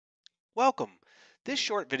Welcome. This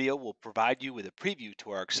short video will provide you with a preview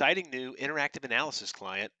to our exciting new interactive analysis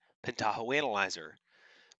client, Pentaho Analyzer.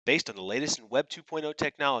 Based on the latest in Web 2.0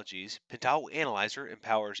 technologies, Pentaho Analyzer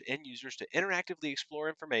empowers end users to interactively explore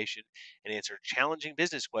information and answer challenging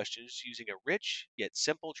business questions using a rich yet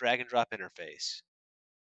simple drag and drop interface.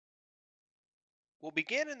 We'll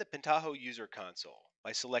begin in the Pentaho user console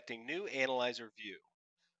by selecting New Analyzer View.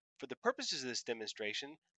 For the purposes of this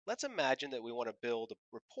demonstration, let's imagine that we want to build a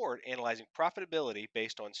report analyzing profitability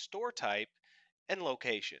based on store type and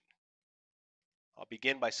location. I'll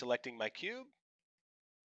begin by selecting my cube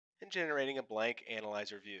and generating a blank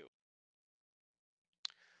analyzer view.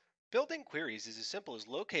 Building queries is as simple as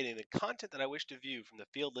locating the content that I wish to view from the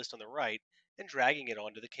field list on the right and dragging it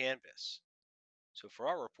onto the canvas. So for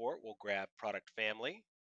our report, we'll grab product family,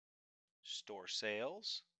 store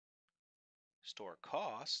sales, store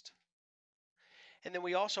cost, and then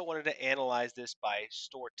we also wanted to analyze this by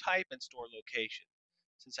store type and store location.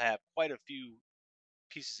 Since I have quite a few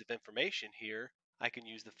pieces of information here, I can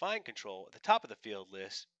use the find control at the top of the field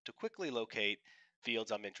list to quickly locate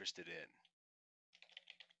fields I'm interested in.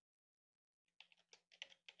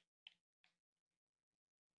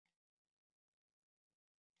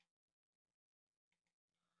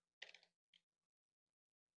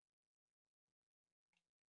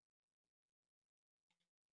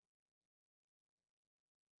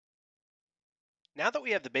 Now that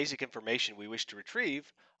we have the basic information we wish to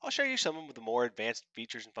retrieve, I'll show you some of the more advanced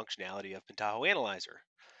features and functionality of Pentaho Analyzer.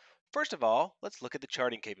 First of all, let's look at the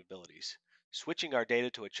charting capabilities. Switching our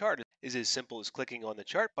data to a chart is as simple as clicking on the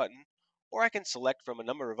chart button, or I can select from a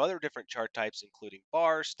number of other different chart types including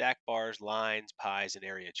bars, stack bars, lines, pies, and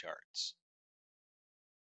area charts.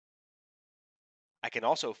 I can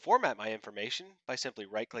also format my information by simply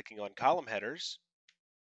right-clicking on column headers,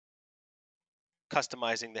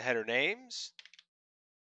 customizing the header names,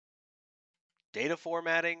 data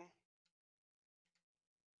formatting,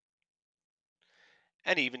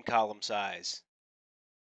 and even column size.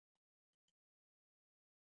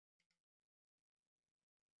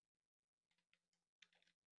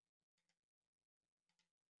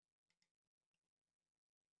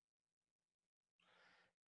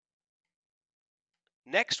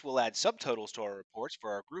 Next, we'll add subtotals to our reports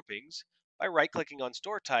for our groupings by right-clicking on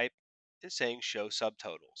store type and saying show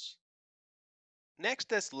subtotals.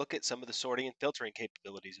 Next, let's look at some of the sorting and filtering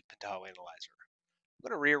capabilities of Pentaho Analyzer. I'm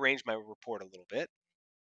going to rearrange my report a little bit.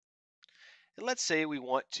 And let's say we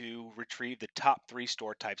want to retrieve the top 3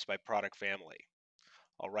 store types by product family.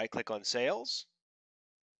 I'll right-click on sales,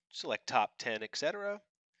 select top 10, etc.,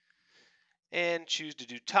 and choose to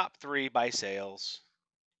do top 3 by sales.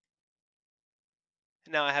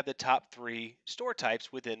 And now I have the top 3 store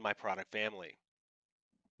types within my product family.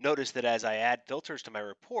 Notice that as I add filters to my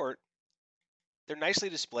report, they're nicely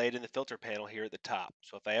displayed in the filter panel here at the top.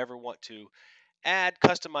 So if I ever want to add,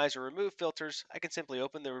 customize, or remove filters, I can simply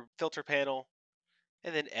open the filter panel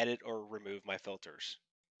and then edit or remove my filters.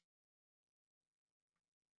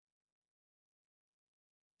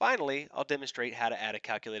 Finally, I'll demonstrate how to add a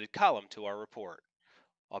calculated column to our report.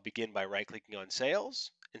 I'll begin by right-clicking on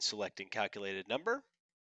Sales and selecting Calculated Number.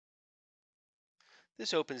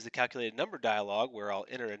 This opens the Calculated Number dialog where I'll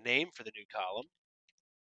enter a name for the new column,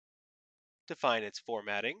 define its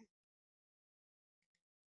formatting,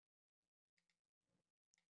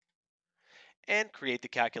 and create the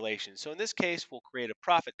calculation. So in this case, we'll create a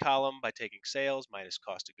profit column by taking sales minus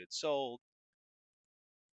cost of goods sold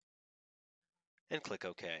and click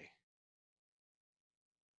OK.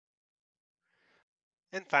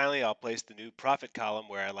 And finally, I'll place the new profit column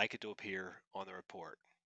where I like it to appear on the report.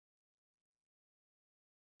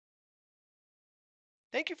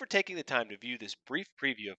 Thank you for taking the time to view this brief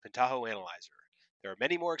preview of Pentaho Analyzer. There are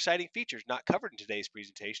many more exciting features not covered in today's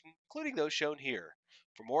presentation, including those shown here.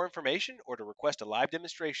 For more information or to request a live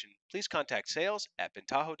demonstration, please contact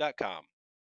sales@pentaho.com.